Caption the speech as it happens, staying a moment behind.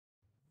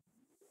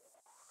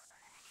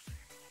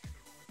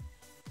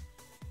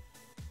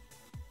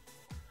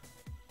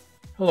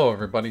Hello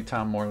everybody,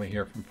 Tom Morley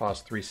here from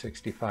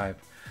FOSS365.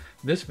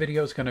 This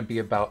video is going to be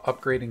about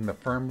upgrading the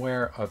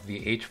firmware of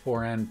the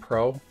H4N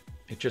Pro.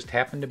 It just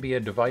happened to be a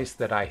device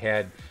that I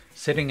had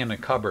sitting in a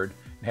cupboard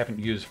and haven't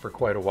used for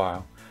quite a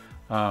while.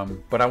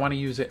 But I want to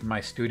use it in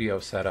my studio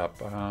setup.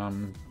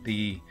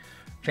 The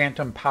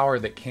phantom power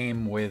that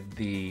came with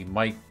the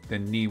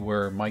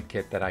Neewer mic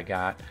kit that I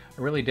got,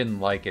 I really didn't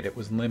like it. It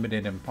was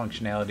limited in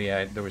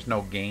functionality. There was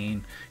no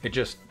gain. It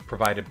just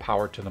provided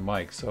power to the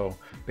mic. So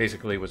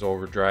basically it was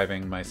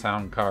overdriving my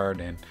sound card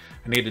and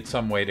I needed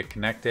some way to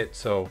connect it.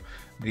 So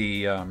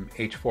the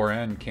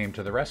H4N came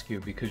to the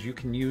rescue because you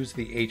can use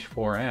the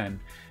H4N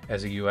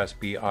as a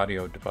USB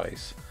audio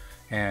device.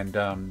 And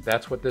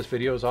that's what this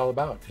video is all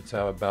about. It's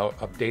about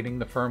updating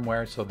the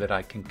firmware so that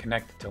I can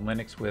connect it to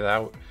Linux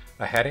without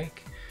a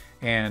headache,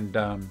 and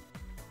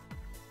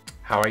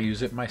how I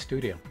use it in my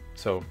studio.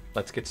 So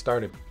let's get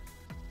started.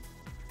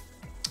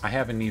 I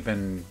haven't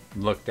even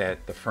looked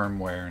at the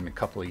firmware in a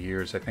couple of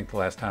years. I think the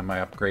last time I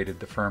upgraded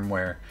the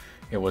firmware,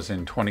 it was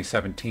in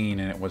 2017,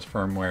 and it was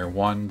firmware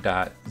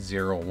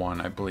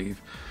 1.01, I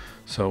believe.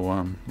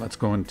 So let's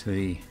go into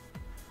the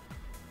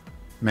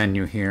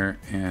menu here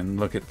and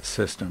look at the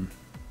system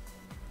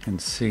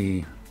and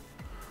see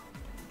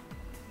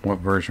what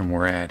version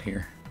we're at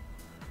here.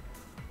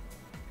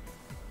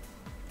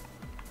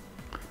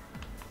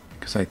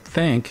 Because I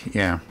think,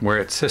 yeah, we're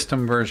at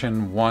system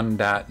version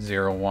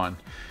 1.01.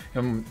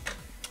 And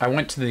I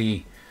went to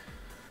the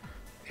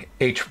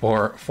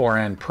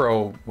H4N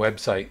Pro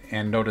website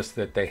and noticed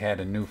that they had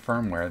a new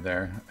firmware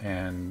there,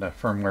 and the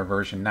firmware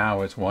version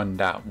now is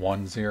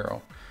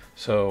 1.10.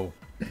 So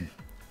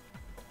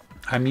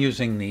I'm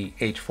using the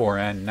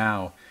H4N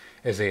now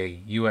as a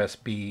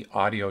USB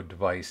audio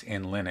device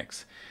in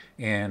Linux,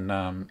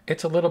 and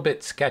it's a little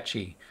bit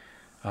sketchy.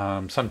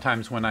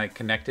 Sometimes when I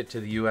connect it to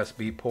the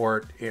USB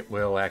port, it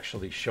will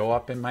actually show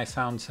up in my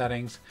sound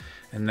settings,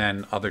 and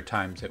then other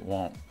times it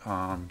won't.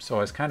 So I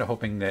was kind of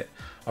hoping that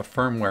a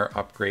firmware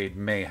upgrade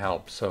may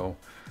help. So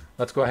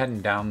let's go ahead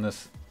and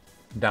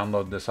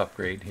download this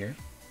upgrade here.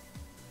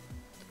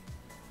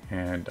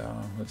 And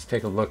let's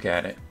take a look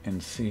at it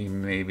and see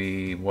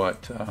maybe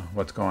what's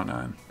going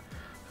on.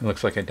 It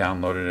looks like I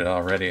downloaded it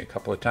already a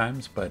couple of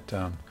times, but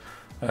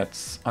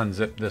let's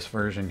unzip this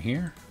version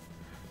here.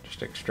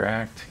 Just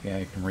extract. Yeah,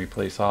 you can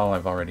replace all.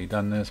 I've already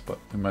done this, but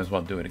we might as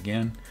well do it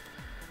again.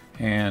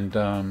 And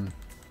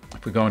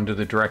if we go into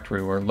the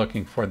directory, we're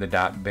looking for the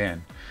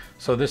 .bin.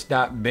 So this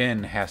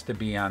 .bin has to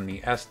be on the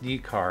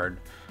SD card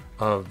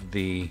of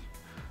the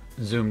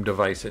Zoom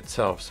device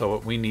itself. So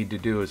what we need to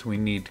do is we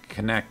need to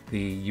connect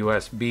the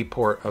USB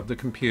port of the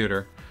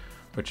computer,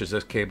 which is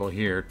this cable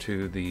here,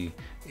 to the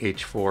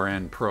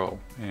H4N Pro.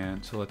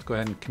 And so let's go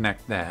ahead and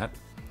connect that.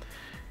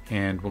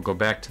 And we'll go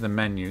back to the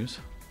menus.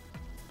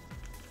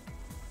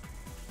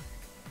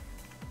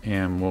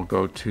 And we'll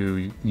go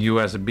to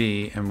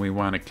USB, and we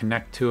want to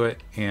connect to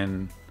it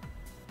in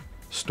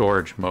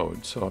storage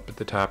mode. So up at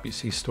the top you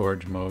see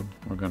storage mode.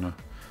 We're going to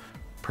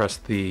press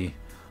the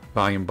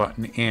volume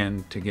button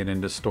in to get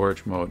into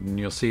storage mode, and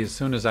you'll see as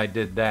soon as I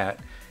did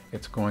that,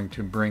 it's going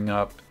to bring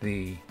up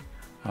the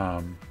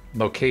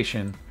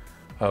location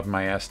of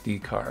my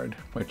SD card,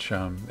 which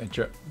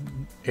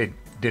it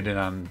did it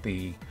on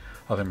the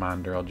other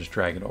monitor. I'll just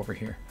drag it over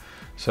here.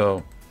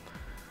 So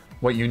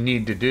what you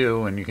need to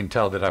do, and you can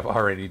tell that I've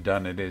already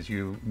done it, is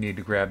you need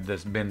to grab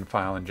this bin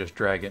file and just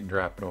drag it and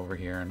drop it over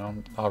here,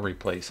 and I'll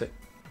replace it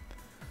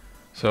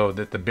so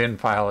that the bin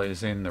file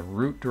is in the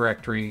root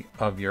directory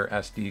of your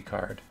SD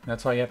card.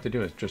 That's all you have to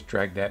do, is just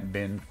drag that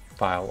bin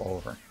file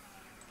over.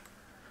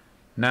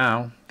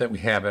 Now that we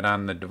have it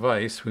on the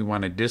device, we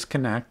want to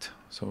disconnect.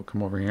 So we'll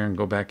come over here and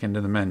go back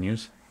into the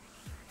menus.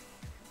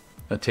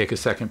 It'll take a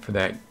second for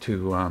that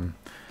to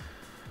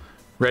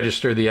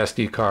register the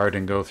SD card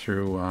and go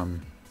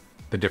through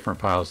the different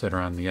files that are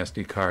on the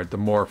SD card. The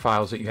more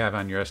files that you have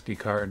on your SD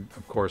card,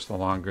 of course, the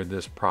longer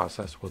this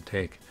process will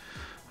take.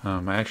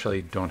 I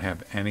actually don't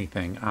have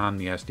anything on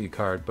the SD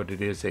card, but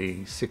it is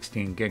a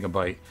 16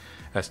 gigabyte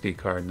SD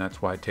card, and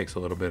that's why it takes a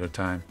little bit of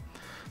time.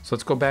 So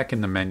let's go back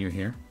in the menu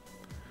here,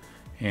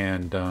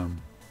 and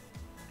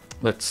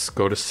let's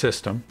go to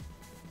System.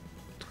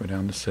 Let's go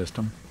down to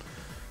System,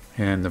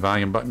 and the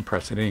volume button,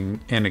 press it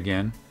in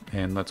again,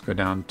 and let's go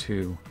down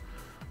to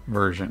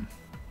Version.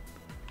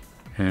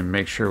 And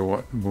make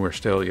sure we're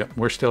still at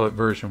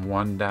version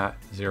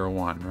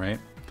 1.01, right?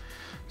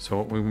 So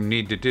what we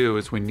need to do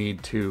is we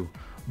need to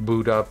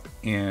boot up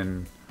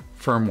in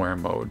firmware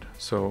mode.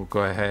 So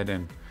go ahead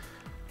and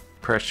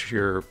press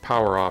your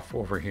power off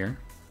over here,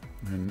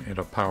 and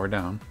it'll power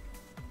down.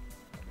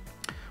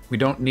 We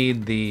don't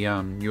need the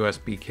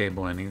USB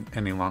cable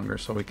any longer,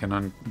 so we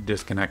can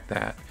disconnect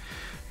that.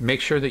 Make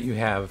sure that you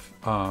have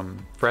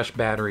fresh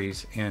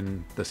batteries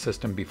in the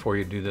system before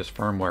you do this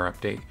firmware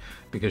update,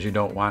 because you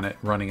don't want it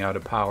running out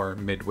of power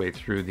midway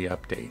through the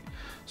update.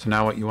 So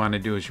now what you want to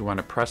do is you want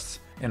to press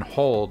and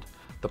hold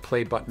the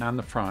play button on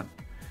the front,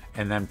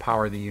 and then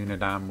power the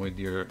unit on with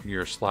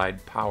your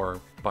slide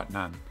power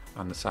button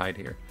on the side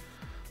here.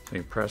 So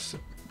you press,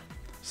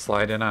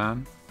 slide it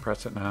on,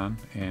 press it on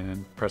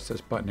and press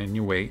this button and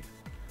you wait.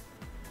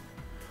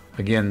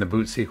 Again, the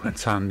boot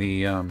sequence on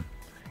the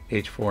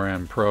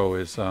H4N Pro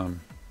is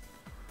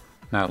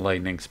not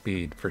lightning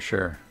speed for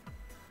sure.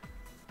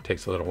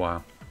 Takes a little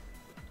while.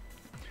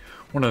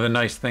 One of the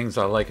nice things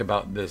I like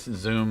about this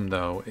Zoom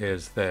though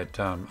is that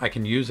I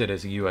can use it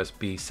as a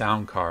USB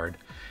sound card,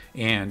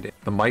 and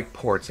the mic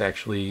ports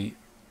actually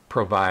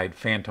provide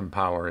phantom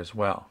power as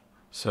well.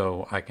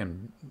 So I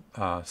can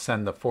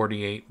send the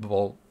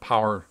 48-volt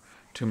power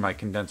to my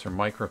condenser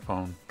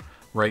microphone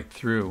right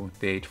through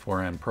the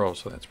H4N Pro,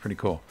 so that's pretty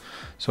cool.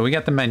 So we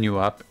got the menu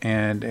up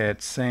and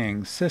it's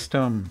saying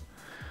System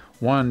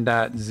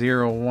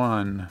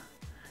 1.01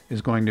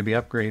 is going to be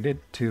upgraded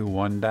to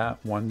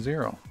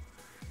 1.10,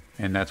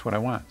 and that's what I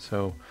want.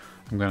 So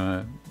I'm going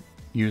to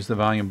use the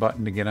volume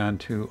button to get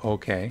onto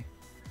OK, and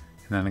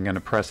then I'm going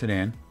to press it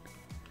in.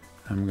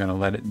 I'm going to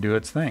let it do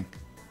its thing.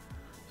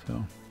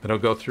 So it'll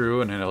go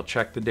through and it'll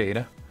check the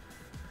data,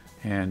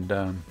 and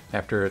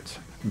after it's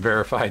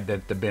verified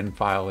that the bin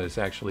file is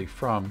actually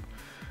from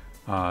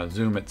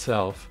Zoom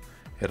itself,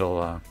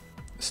 it'll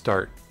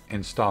start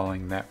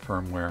installing that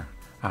firmware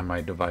on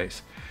my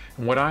device.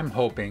 And what I'm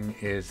hoping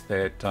is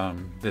that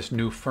this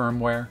new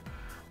firmware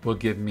will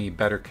give me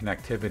better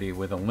connectivity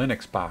with a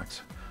Linux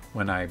box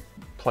when I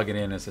plug it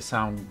in as a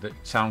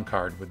sound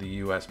card with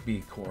the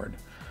USB cord.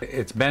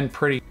 It's been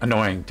pretty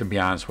annoying, to be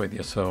honest with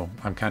you, so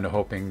I'm kind of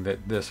hoping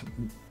that this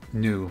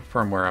new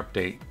firmware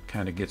update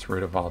kind of gets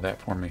rid of all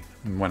that for me.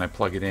 And when I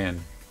plug it in,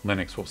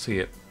 Linux will see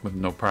it with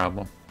no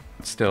problem.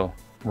 It's still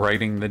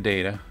writing the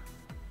data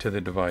to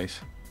the device.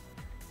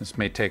 This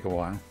may take a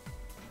while.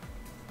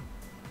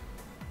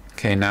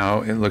 Okay,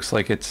 now it looks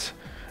like it's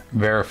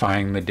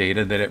verifying the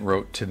data that it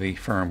wrote to the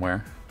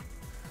firmware.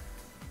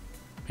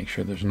 Make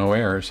sure there's no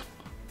errors.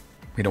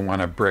 We don't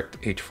want a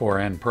bricked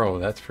H4N Pro,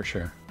 that's for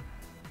sure.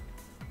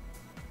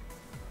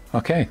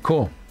 Okay,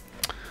 cool.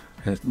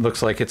 It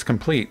looks like it's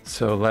complete.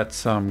 So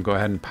let's go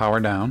ahead and power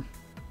down.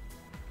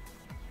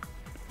 It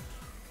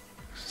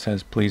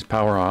says please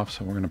power off,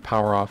 so we're going to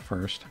power off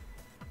first.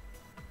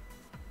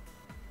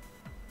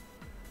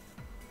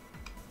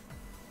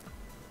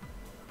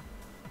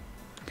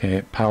 Okay,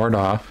 it powered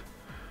off.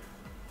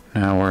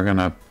 Now we're going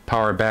to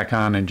power it back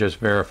on and just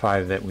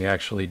verify that we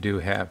actually do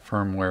have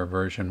firmware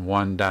version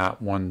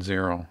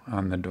 1.10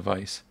 on the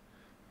device.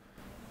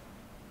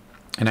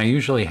 And I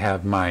usually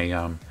have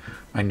my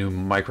my new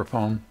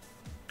microphone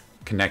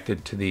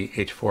connected to the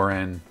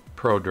H4N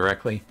Pro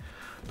directly,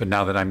 but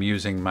now that I'm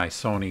using my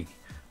Sony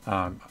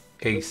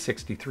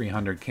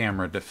A6300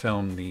 camera to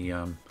film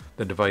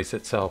the device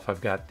itself,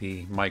 I've got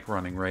the mic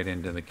running right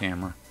into the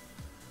camera.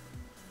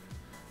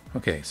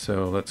 Okay,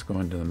 so let's go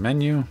into the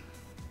menu.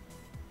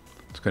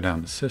 Let's go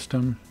down to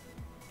System,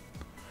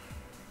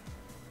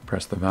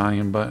 press the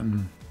volume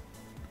button,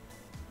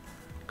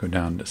 go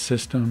down to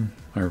System,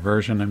 or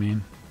Version I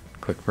mean,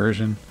 click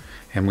Version,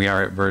 and we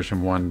are at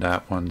version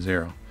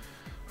 1.10.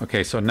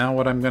 Okay, so now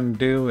what I'm going to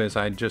do is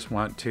I just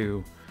want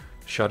to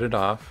shut it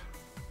off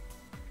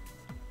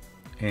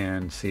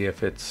and see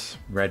if it's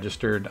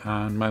registered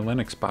on my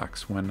Linux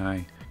box when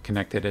I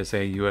connect it as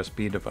a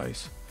USB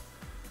device.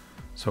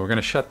 So we're going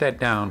to shut that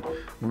down.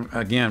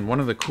 Again, one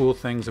of the cool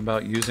things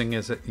about using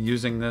this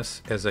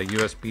as a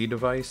USB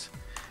device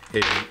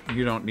is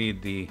you don't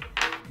need the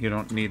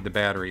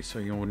battery, so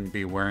you wouldn't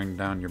be wearing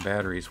down your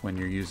batteries when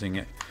you're using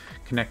it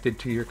connected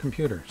to your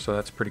computer. So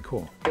that's pretty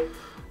cool.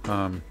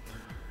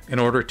 In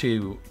order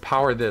to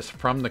power this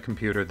from the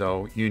computer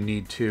though, you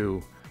need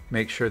to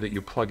make sure that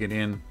you plug it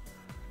in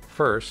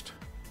first.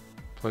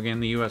 Plug in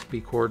the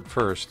USB cord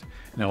first,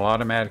 and it'll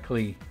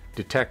automatically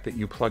detect that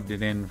you plugged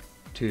it in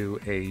to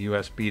a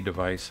USB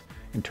device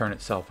and turn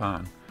itself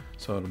on,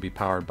 so it'll be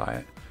powered by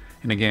it.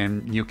 And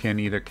again, you can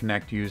either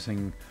connect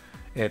using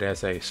it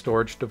as a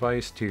storage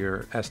device to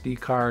your SD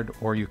card,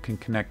 or you can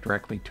connect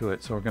directly to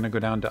it. So we're going to go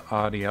down to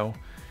Audio,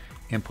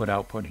 Input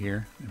Output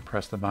here, and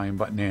press the volume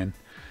button in.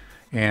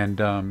 And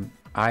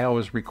I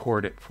always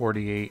record at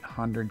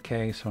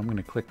 4800K, so I'm going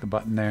to click the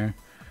button there,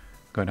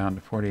 go down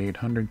to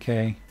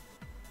 4800K,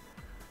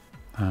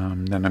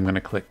 then I'm going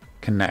to click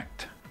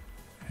Connect,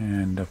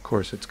 and of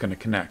course it's going to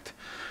connect.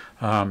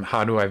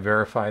 How do I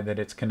verify that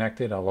it's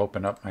connected? I'll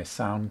open up my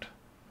sound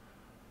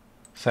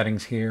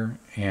settings here,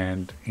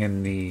 and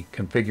in the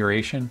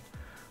configuration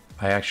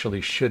I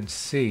actually should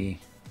see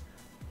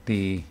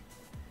the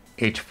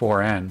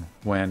H4N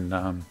when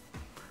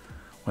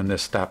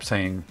this stops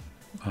saying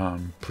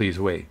please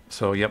wait.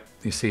 So yep,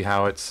 you see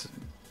how it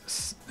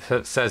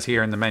says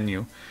here in the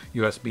menu,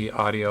 USB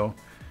audio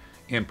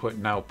input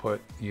and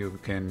output. You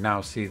can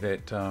now see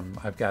that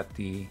I've got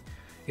the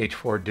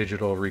H4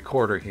 digital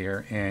recorder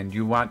here, and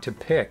you want to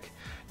pick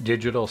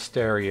digital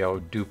stereo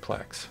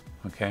duplex,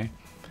 okay?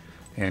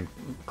 And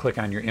click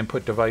on your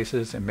input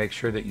devices and make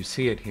sure that you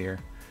see it here,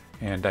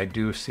 and I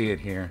do see it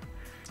here.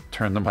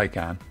 Turn the mic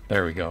on.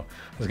 There we go.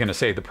 I was going to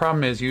say, the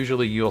problem is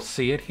usually you'll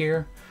see it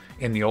here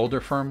in the older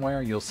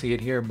firmware, you'll see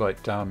it here,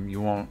 but you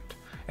won't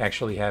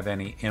actually have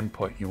any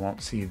input. You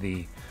won't see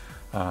the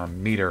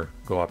meter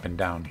go up and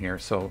down here.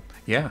 So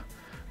yeah,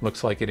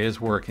 looks like it is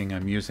working.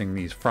 I'm using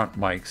these front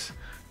mics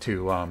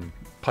to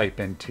pipe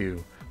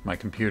into my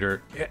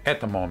computer at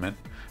the moment.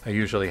 I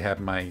usually have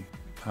my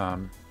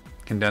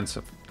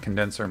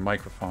condenser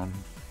microphone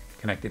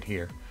connected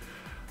here.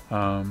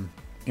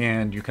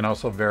 And you can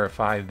also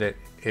verify that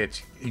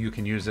you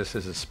can use this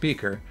as a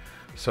speaker,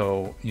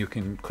 so you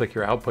can click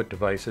your output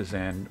devices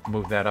and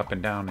move that up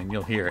and down and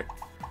you'll hear it.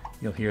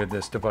 You'll hear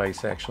this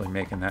device actually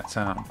making that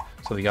sound.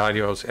 So the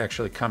audio is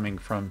actually coming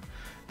from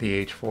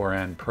the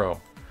H4N Pro.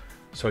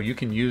 So you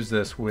can use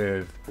this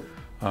with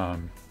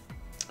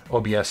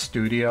OBS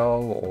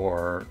Studio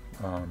or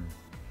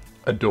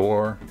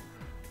Adore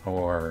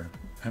or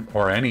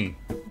any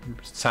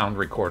sound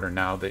recorder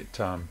now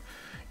that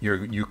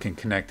you can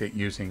connect it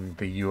using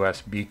the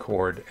USB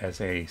cord as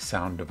a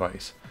sound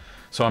device.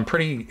 So I'm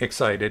pretty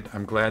excited.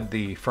 I'm glad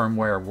the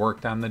firmware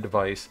worked on the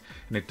device,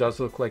 and it does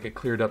look like it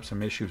cleared up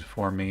some issues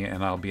for me,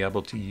 and I'll be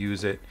able to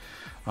use it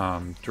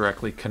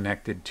directly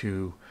connected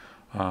to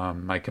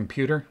my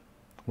computer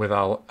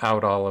without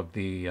all of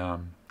the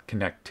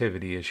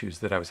connectivity issues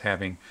that I was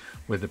having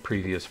with the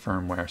previous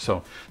firmware.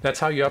 So that's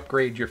how you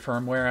upgrade your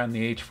firmware on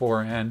the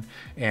H4N,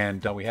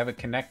 and we have it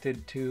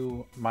connected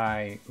to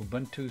my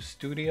Ubuntu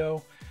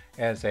Studio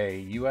as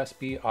a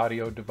USB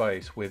audio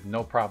device with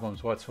no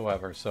problems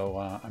whatsoever. So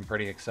I'm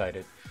pretty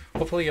excited.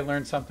 Hopefully you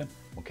learned something.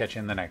 We'll catch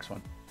you in the next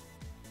one.